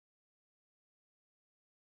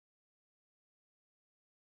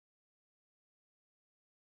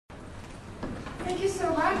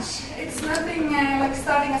much. It's nothing like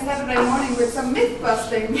starting a Saturday morning with some myth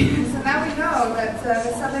busting. So now we know that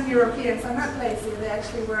the Southern Europeans are not lazy. They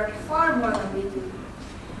actually work far more than we do.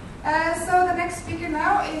 So the next speaker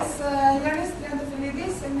now is Ioannis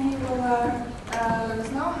Triantafillidis, and he will let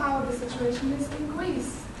us know how the situation is in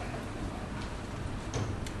Greece.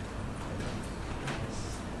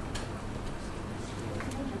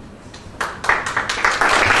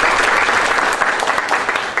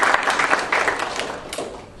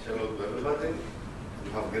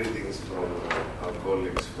 Greetings from our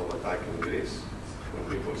colleagues from Attac in Greece, from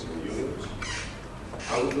People's Unions.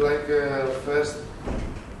 I would like first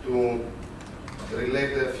to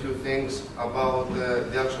relate a few things about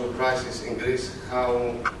the actual crisis in Greece,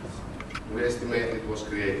 how we estimate it was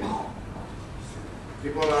created.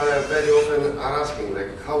 People are very often asking,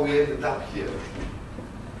 like, how we ended up here.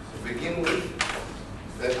 To begin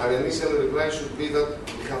with, our initial reply should be that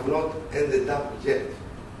we have not ended up yet.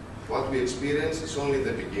 What we experience is only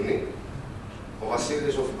the beginning of a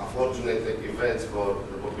series of unfortunate events for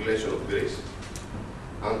the population of Greece.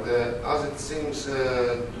 And as it seems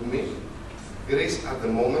to me, Greece at the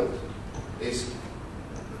moment is,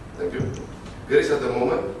 Greece at the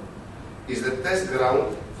moment is the test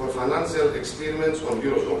ground for financial experiments on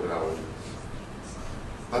Eurozone ground.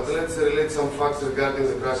 But let's relate some facts regarding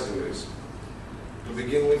the crisis in Greece. To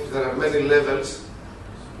begin with, there are many levels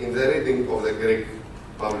in the reading of the Greek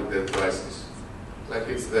public debt crisis. Like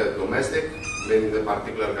it's the domestic, meaning the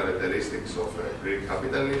particular characteristics of Greek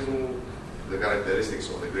capitalism, the characteristics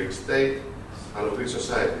of the Greek state, and of Greek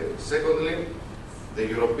society. Secondly, the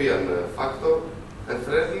European factor. And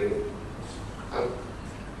thirdly, and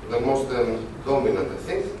the most dominant, I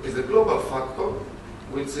think, is the global factor,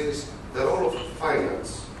 which is the role of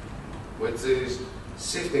finance, which is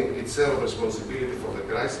shifting its share of responsibility for the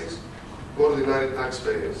crisis to ordinary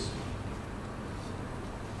taxpayers.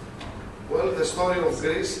 Well, the story of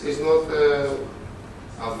Greece is not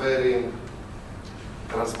a very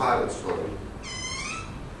transparent story.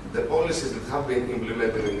 The policies that have been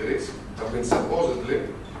implemented in Greece have been supposedly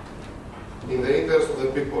in the interest of the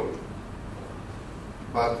people.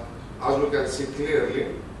 But as we can see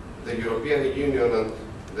clearly, the European Union and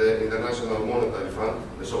the International Monetary Fund,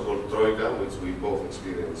 the so-called Troika, which we both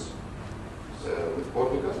experience with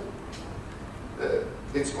Portugal,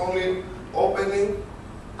 it's only opening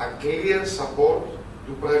a clear support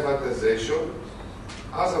to privatization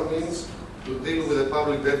as a means to deal with the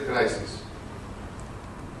public debt crisis.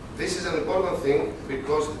 This is an important thing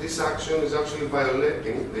because this action is actually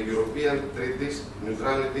violating the European treaties'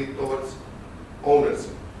 neutrality towards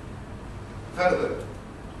ownership. Further,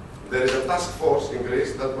 there is a task force in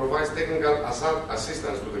Greece that provides technical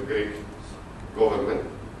assistance to the Greek government.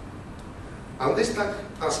 And this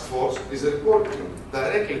task force is reporting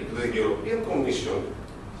directly to the European Commission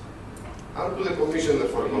and to the Commissioner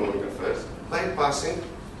for Economic Affairs, bypassing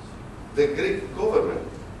the Greek government.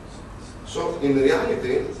 So in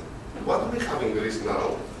reality, what we have in Greece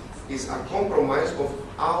now is a compromise of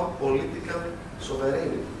our political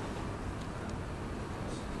sovereignty.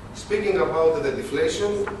 Speaking about the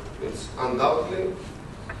deflation, it's undoubtedly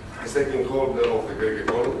taking hold of the Greek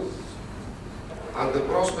economy, and the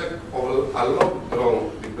prospect of a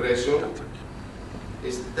long-term depression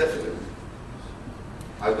is definite.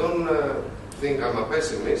 I don't think I'm a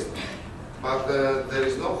pessimist, but there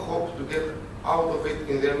is no hope to get out of it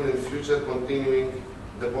in the near future, continuing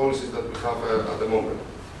the policies that we have at the moment.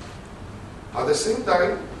 At the same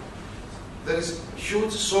time, there is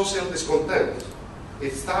huge social discontent.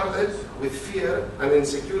 It started with fear and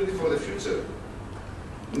insecurity for the future.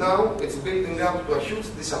 Now it's building up to a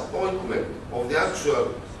huge disappointment of the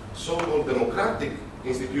actual so-called democratic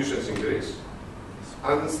institutions in Greece,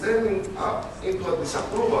 and standing up into a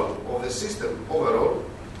disapproval of the system overall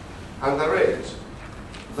and a rage.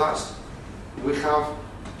 Thus, we have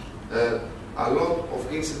a lot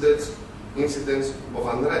of incidents of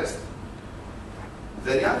unrest.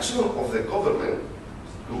 The reaction of the government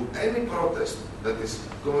to any protest that is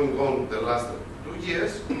going on the last 2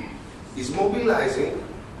 years is mobilizing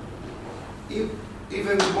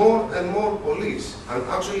even more and more police, and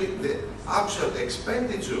actually the actual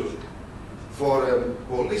expenditure for a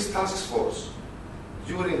police task force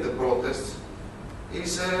during the protests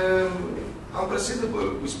is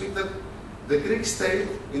unprecedented. We speak that the Greek state,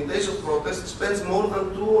 in days of protest, spends more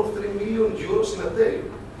than 2 or 3 million euros in a day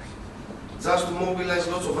just to mobilize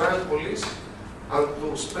lots of riot police and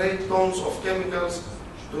to spray tons of chemicals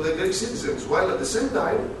to the Greek citizens, while at the same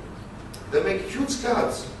time they make huge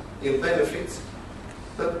cuts in benefits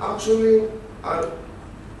that actually are,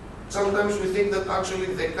 sometimes we think that actually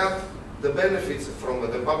they cut the benefits from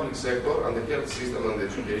the public sector and the health system and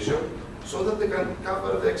education so that they can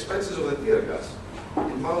cover the expenses of the tear gas.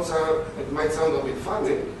 It might sound a bit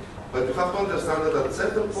funny, but you have to understand that at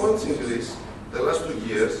certain points in Greece, the last 2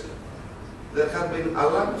 years, there had been a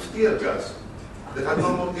lack of tear gas. They had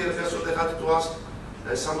no more tear gas, so they had to ask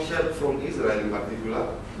some help from Israel in particular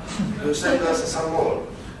to send us some more.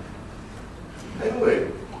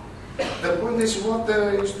 Anyway, the point is what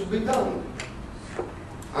is to be done.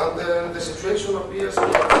 And the situation appears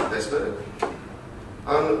desperate.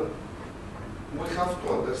 And we have to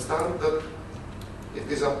understand that it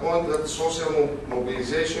is a point that social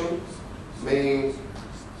mobilization may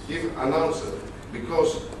give an answer,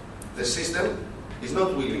 because the system is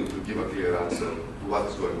not willing to give a clear answer to what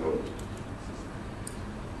is going on.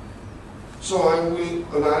 So I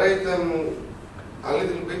will narrate a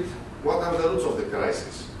little bit what are the roots of the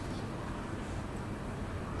crisis.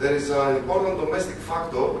 There is an important domestic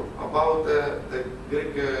factor about the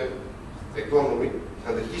Greek economy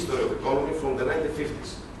and the history of the economy from the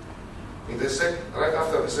 1950s. Right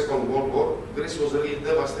after the Second World War, Greece was really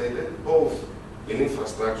devastated, both in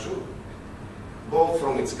infrastructure, both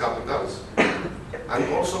from its capitals,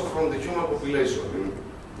 and also from the human population.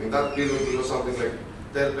 In that period, it was something like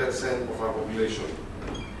 10% of our population.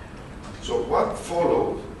 So what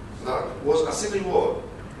followed that was a civil war.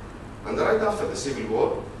 And right after the civil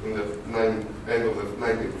war, in the end of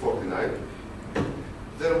 1949,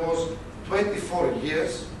 there was 24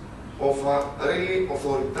 years of a really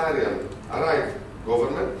authoritarian right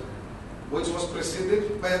government, which was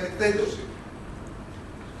preceded by a dictatorship.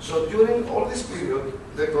 So during all this period,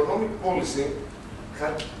 the economic policy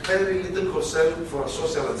had very little concern for a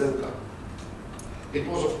social agenda. It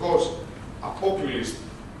was, of course, a populist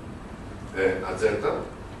agenda,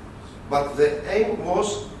 but the aim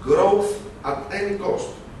was growth at any cost.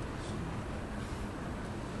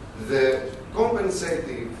 The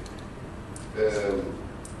compensating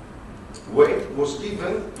weight was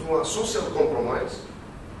given to a social compromise,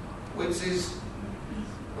 which is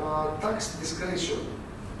tax discretion.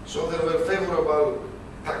 So there were favorable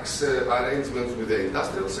tax arrangements with the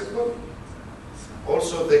industrial sector.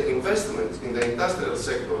 Also, the investments in the industrial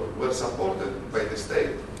sector were supported by the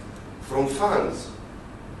state from funds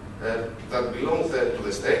that belonged to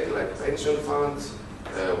the state, like pension funds,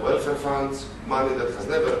 welfare funds, money that has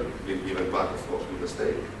never been given back, of course, to the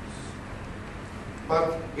state.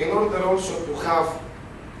 But in order also to have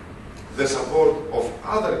the support of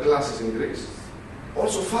other classes in Greece,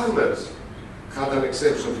 also farmers had an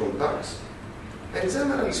exemption from tax. And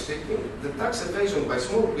generally speaking, the tax evasion by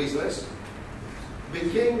small business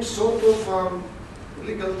became sort of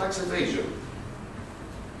legal tax evasion.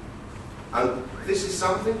 And this is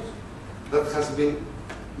something that has been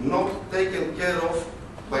not taken care of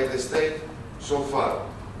by the state so far.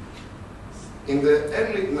 In the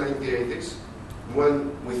early 1980s,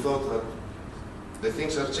 when we thought that the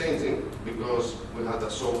things are changing because we had a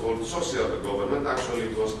so-called social government, actually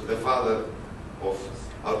it was the father of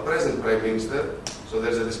our present Prime Minister, so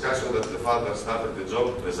there's a discussion that the father started the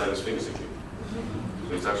job, the son is finishing it.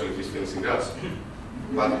 So it's actually he's finishing us.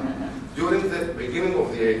 But during the beginning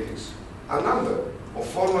of the 80s, a number of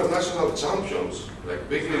former national champions, like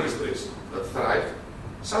big industries that thrived,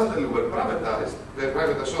 suddenly were privatized,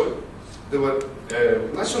 they were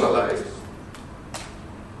nationalized.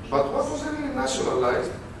 But what was really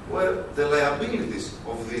nationalized were the liabilities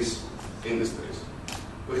of these industries.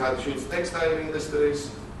 We had huge textile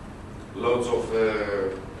industries, loads of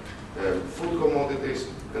food commodities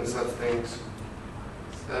and such things.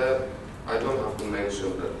 I don't have to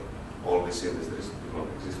mention that all these industries do not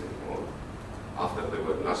exist anymore. After they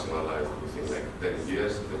were nationalized within like 10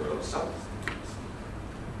 years, they were all shut.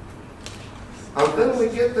 And then we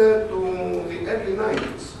get to the early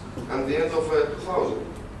 90s and the end of 2000.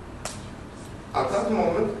 At that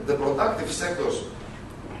moment, the productive sectors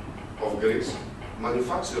of Greece,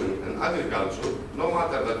 manufacturing and agriculture, no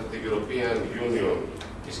matter that the European Union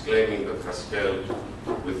is claiming that has helped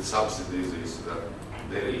with subsidies, is that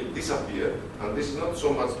they really disappear, and this is not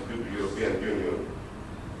so much due to European Union,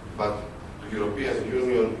 but the European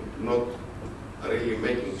Union not really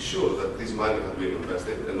making sure that this money had been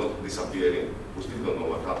invested and not disappearing. We still don't know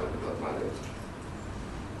what happened to that money.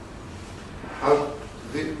 And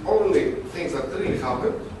the only things that really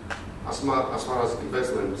happened, as far as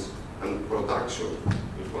investments and production,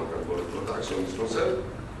 if one can call it production, is concerned,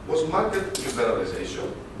 was market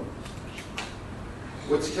liberalization,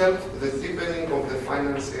 which helped the deepening of the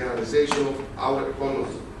financialization of our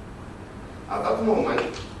economy. At that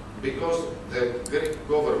moment, because the Greek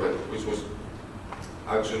government, which was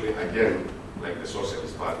actually, again, like the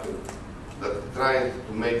Socialist Party, that tried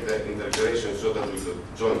to make the integration so that we could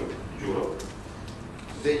join Europe,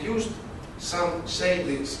 they used some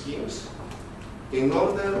shady schemes in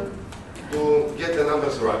order to get the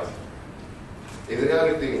numbers right. In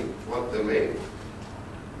reality, what they made,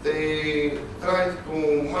 they tried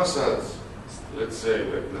to massage, let's say,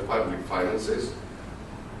 the public finances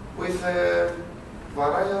with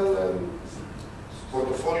variable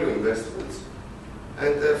portfolio investments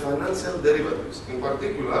and financial derivatives. In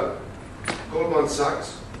particular, Goldman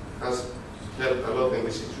Sachs has helped a lot in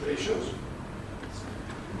these situations.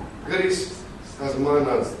 Greece has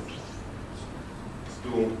managed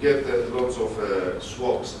to get lots of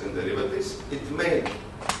swaps and derivatives. It made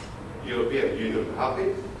European Union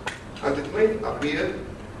happy, and it made appear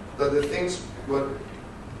that the things were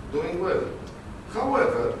doing well.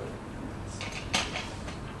 However,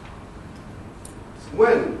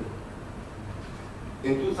 when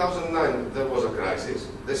in 2009 there was a crisis,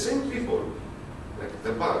 the same people, like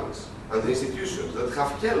the banks and the institutions that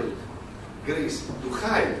have helped Greece to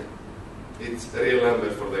hide its real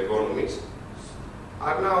numbers for the economies,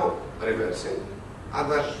 are now reversing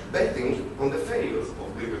and are betting on the failure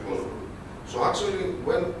of Greek economy. So actually,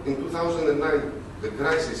 when in 2009 the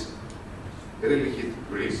crisis really hit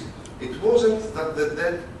Greece, it wasn't that the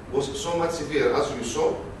debt was so much severe. As you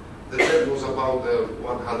saw, the debt was about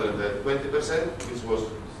 120%, which was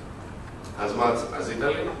as much as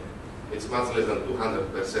Italy. It's much less than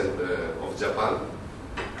 200% of Japan.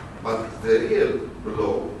 But the real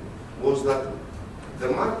blow was that the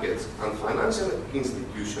markets and financial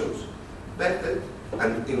institutions betted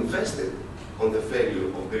and invested on the failure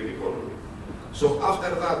of Greek economy. So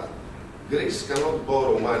after that, Greece cannot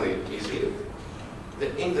borrow money easily.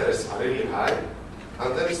 The interests are really high,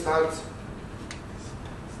 and then starts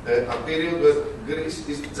a period where Greece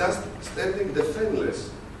is just standing defenseless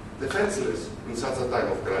in such a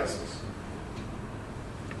time of crisis.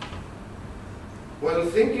 Well,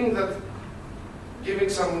 thinking that giving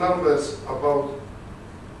some numbers about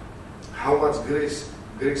how much Greeks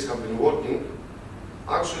have been working,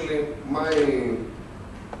 actually my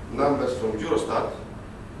numbers from Eurostat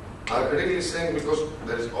are really saying, because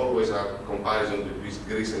there is always a comparison between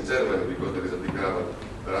Greece and Germany because there is a big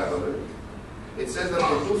rivalry. It says that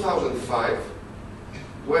in 2005,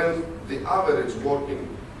 when the average working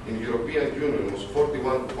in European Union was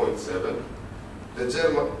 41.7, the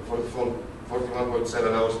German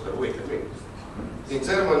 41.7 hours per week, I mean. In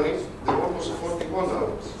Germany, the work was 41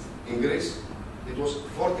 hours. In Greece, it was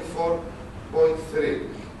 44.3.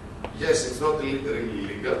 Yes, it's not really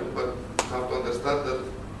legal, but you have to understand that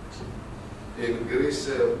in Greece,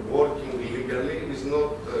 working legally is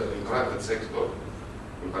not, in private sector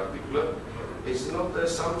in particular, it's not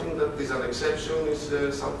something that is an exception, it's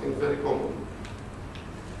something very common.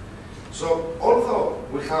 So, although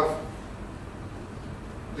we have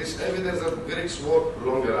this evidence that Greeks work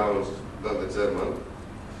longer hours than the German,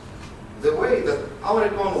 the way that our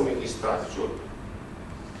economy is structured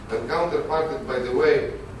and counterparted by the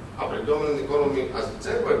way a predominant economy as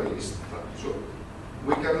Germany is structured,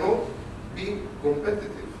 we cannot be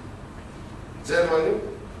competitive. Germany,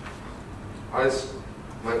 as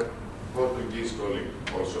my Portuguese colleague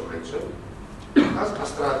also mentioned, has a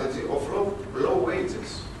strategy of low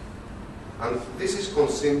wages. And this is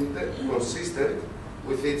consistent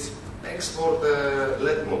with its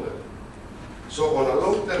export-led model. So on a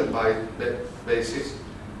long-term basis,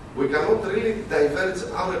 we cannot really diverge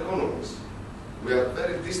our economies. We are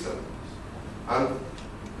very distant. And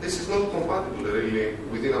this is not compatible really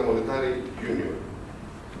within a monetary union.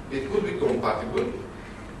 It could be compatible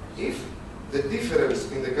if the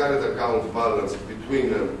difference in the current account balance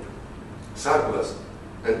between surplus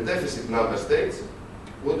and deficit member states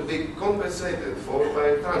would be compensated for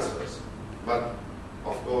by transfers. But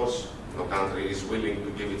of course, no country is willing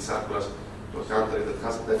to give its surplus to a country that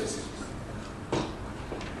has a deficit.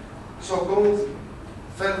 So going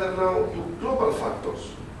further now to global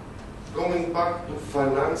factors, going back to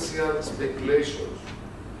financial speculations.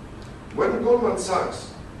 When Goldman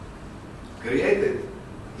Sachs created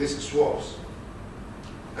these swaps,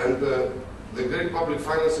 and the Greek public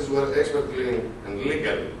finances were expertly and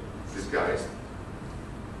legally disguised,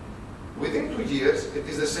 within 2 years, it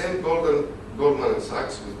is the same Goldman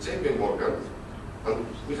Sachs with JP Morgan, and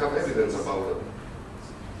we have evidence about it,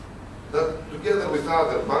 that together with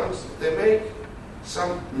other banks, they make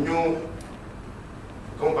some new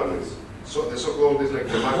companies. So the so-called is like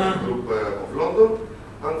the market group of London,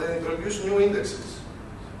 and they introduce new indexes.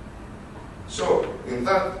 So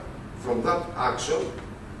from that action,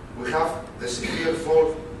 we have the severe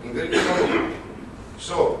fall in Greek economy.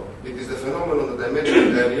 So it is the phenomenon that I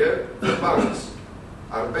mentioned earlier. The banks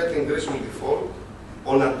are betting Greece will default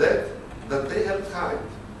on a debt that they helped hide.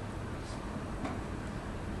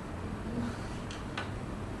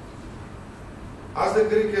 As the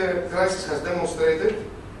Greek crisis has demonstrated,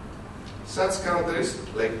 such countries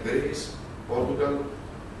like Greece, Portugal,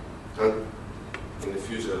 and in the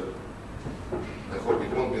future, I hope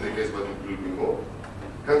it won't be the case, but it will be more,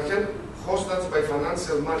 can help hostage by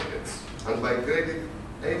financial markets and by credit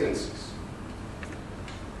agencies.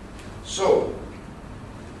 So,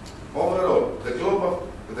 overall, the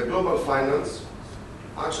global finance,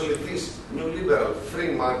 actually this new liberal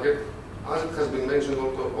free market, as it has been mentioned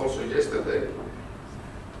also yesterday,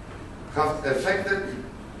 have affected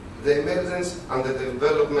the emergence and the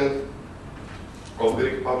development of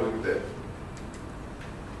Greek public debt.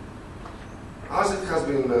 As it has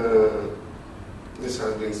been, this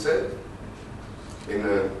has been said, in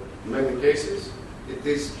many cases, it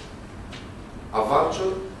is a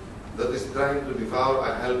vulture that is trying to devour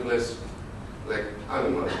a helpless,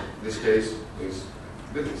 animal. This case is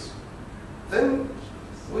Greece. Then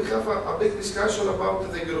we have a big discussion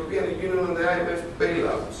about the European Union and the IMF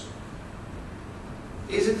bailouts.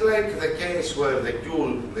 Is it like the case where the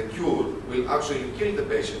cure will actually kill the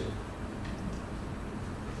patient?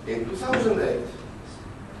 In 2008,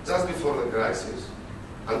 just before the crisis,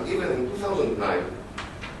 and even in 2009,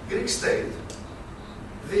 Greek state,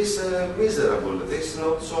 this miserable, this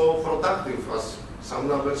not so productive as some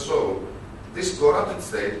numbers show, this corrupted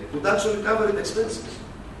state could actually cover its expenses.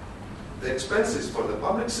 The expenses for the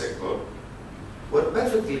public sector were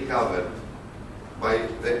perfectly covered by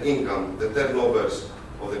the income, the turnovers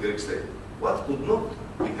of the Greek state. What could not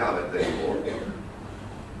be covered anymore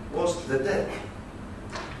was the debt.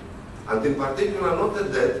 And in particular, not the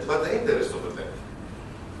debt, but the interest of the debt.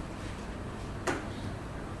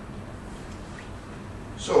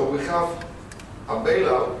 So we have a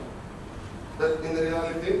bailout that in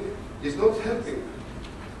reality is not helping.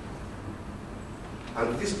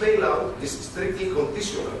 And this bailout is strictly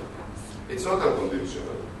conditional. It's not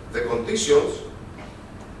unconditional. The conditions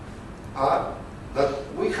are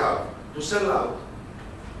that we have to sell out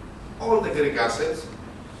all the Greek assets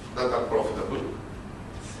that are profitable,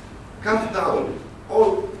 cut down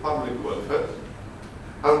all public welfare,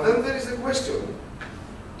 and then there is the question,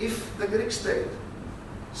 if the Greek state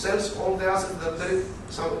sells all the assets that bring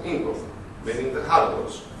some income, meaning the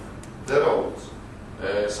harbors, the roads,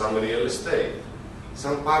 some real estate,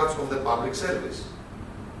 some parts of the public service,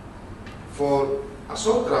 for a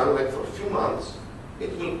short run, like for a few months,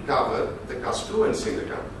 it will cover the cash fluency in the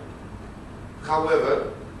country.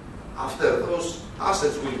 However, after those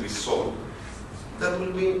assets will be sold, there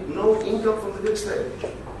will be no income from the Greek state.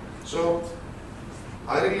 So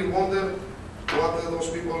I really wonder what those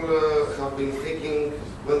people have been thinking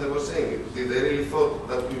when they were saying it. Did they really thought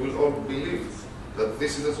that we will all believe that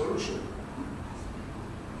this is the solution?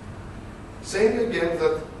 Saying again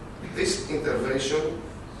that this intervention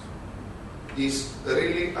is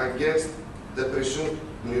really against the presumed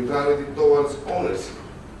neutrality towards ownership.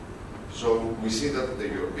 So we see that the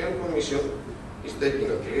European Commission is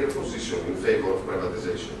taking a clear position in favor of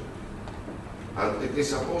privatization. And it is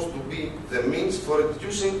supposed to be the means for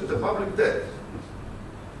reducing the public debt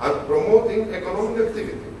and promoting economic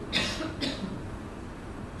activity.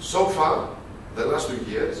 So far, the last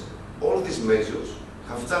 2 years, all these measures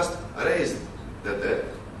have just raised the debt.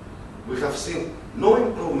 We have seen no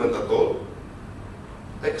improvement at all,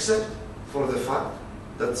 except for the fact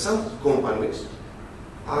that some companies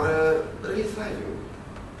are really thriving.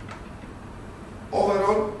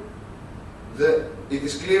 Overall, it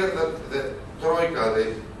is clear that the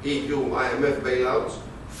Troika, the EU, IMF bailouts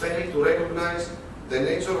fail to recognize the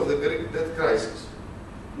nature of the Greek debt crisis.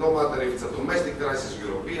 No matter if it's a domestic crisis,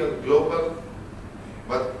 European, global,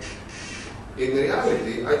 but in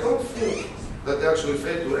reality, I don't think that they actually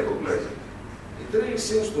fail to recognize it. It really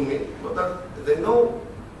seems to me that they know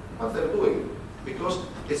what they're doing, because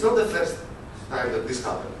it's not the first time that this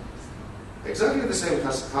happened. Exactly the same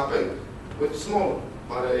has happened with small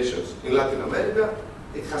variations in Latin America,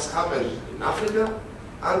 it has happened in Africa,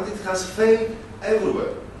 and it has failed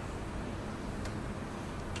everywhere.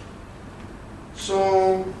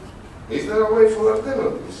 So, is there a way for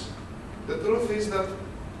alternatives? The truth is that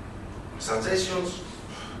suggestions,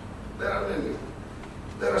 there are many.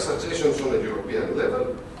 There are suggestions on a European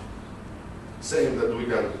level, saying that we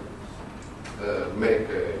can make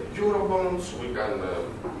Eurobonds, we can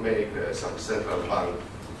make some central bank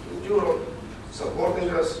in Europe supporting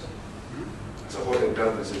us, supporting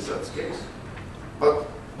countries in such case. But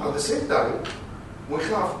at the same time, we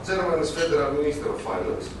have Germany's Federal Minister of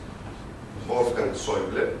Finance, Wolfgang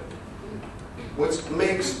Schäuble, which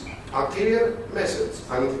makes a clear message,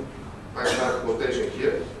 and I start quotation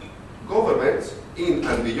here. Governments in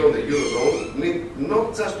and beyond the Eurozone need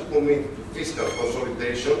not just to commit to fiscal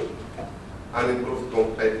consolidation and improved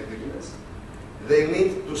competitiveness, they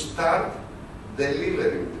need to start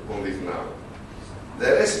delivering on this now. The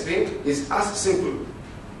recipe is as simple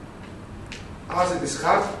as it is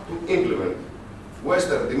hard to implement.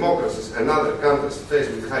 Western democracies and other countries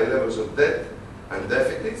faced with high levels of debt and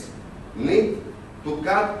deficits need to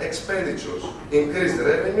cut expenditures, increase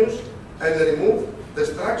revenues, and remove the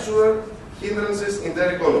structural hindrances in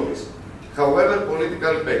their economies, however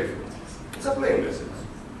politically painful. It's a plain message.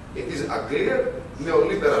 It is a clear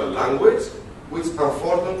neoliberal language which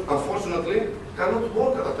unfortunately cannot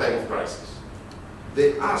work at a time of crisis.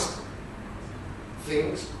 They ask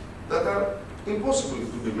things that are impossible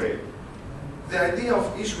to be made. The idea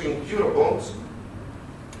of issuing Eurobonds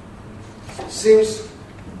seems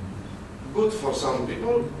good for some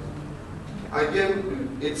people.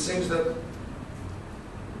 Again, it seems that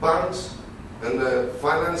banks and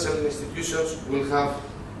financial institutions will have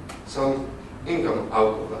some income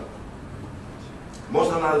out of that.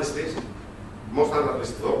 Most analysts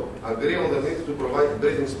though, agree on the need to provide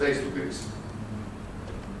breathing space to Greece.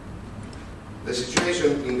 The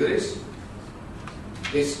situation in Greece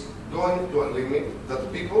is going to a limit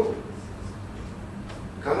that people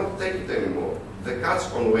cannot take it anymore. The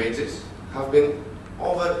cuts on wages have been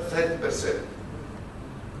over 30%.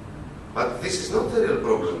 But this is not the real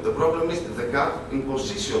problem. The problem is the cut in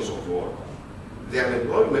positions of work. The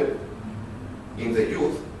unemployment in the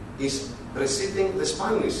youth is preceding the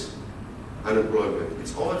Spanish unemployment.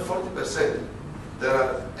 It's over 40%. There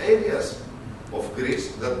are areas of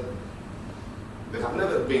Greece that they have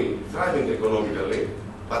never been thriving economically,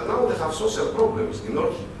 but now they have social problems. In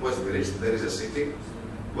northwest Greece, there is a city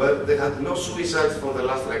where they had no suicides for the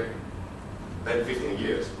last 10, 15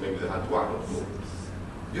 years. Maybe they had one or two.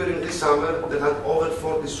 During this summer, they had over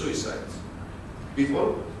 40 suicides.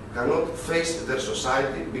 People cannot face their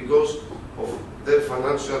society because of their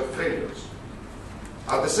financial failures.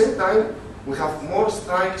 At the same time, we have more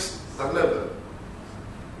strikes than ever.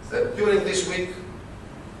 During this week,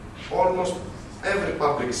 almost every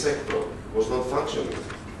public sector was not functioning,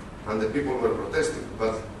 and the people were protesting.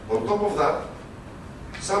 But on top of that,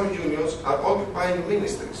 some unions are occupying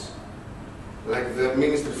ministries, like the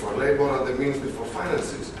Ministry for Labour and the Ministry for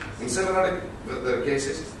Finances. In several other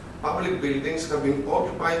cases, public buildings have been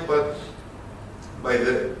occupied by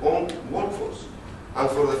their own workforce. And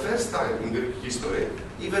for the first time in Greek history,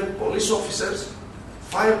 even police officers,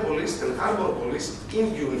 fire police and harbour police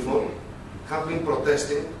in uniform have been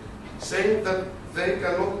protesting, saying that they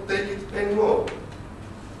cannot take it anymore.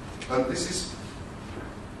 And this is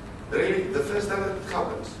really the first time that it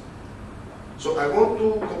happens. So I want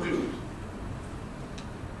to conclude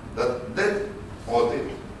that debt audit,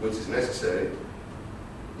 which is necessary,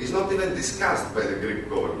 is not even discussed by the Greek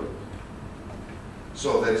government.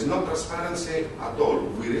 So there is no transparency at all.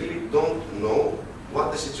 We really don't know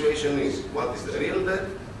what the situation is, what is the real debt,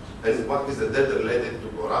 and what is the debt related to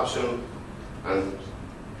corruption and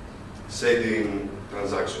shady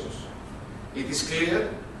transactions. It is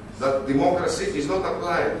clear that democracy is not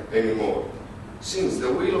applied anymore, since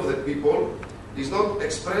the will of the people is not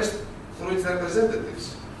expressed through its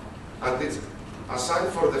representatives. And it's a sign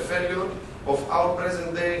for the failure of our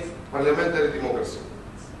present-day parliamentary democracy.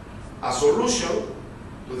 A solution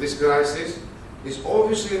to this crisis is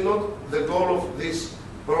obviously not the goal of these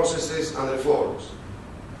processes and reforms.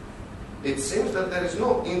 It seems that there is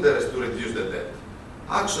no interest to reduce the debt.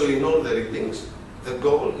 Actually, in all the readings, the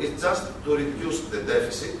goal is just to reduce the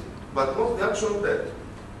deficit, but not the actual debt.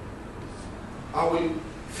 I will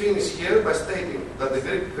finish here by stating that the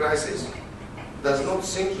Greek crisis does not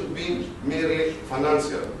seem to be merely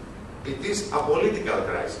financial. It is a political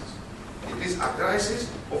crisis. It is a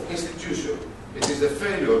crisis of institution. It is the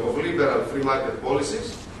failure of liberal free market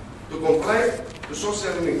policies to comply to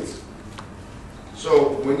social needs.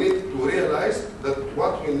 So we need to realize that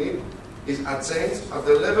what we need is a change at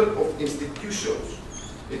the level of institutions.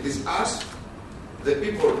 It is us, the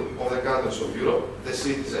people of the countries of Europe, the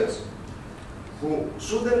citizens, who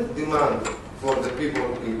shouldn't demand for the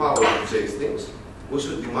people in power to change things. We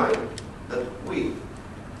should demand that we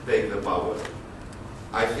take the power.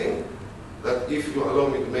 I think that if you allow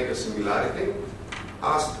me to make a similarity,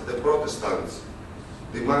 as the Protestants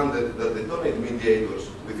demanded that they don't need mediators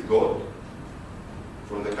with God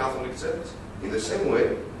from the Catholic Church, in the same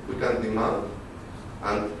way we can demand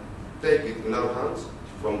and take it in our hands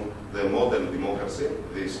from the modern democracy,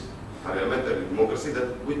 this parliamentary democracy,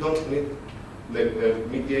 that we don't need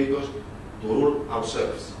mediators to rule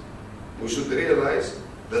ourselves. We should realize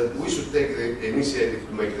that we should take the initiative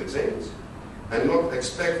to make the change and not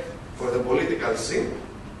expect for the political scene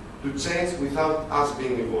to change without us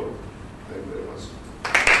being involved. Thank you very much.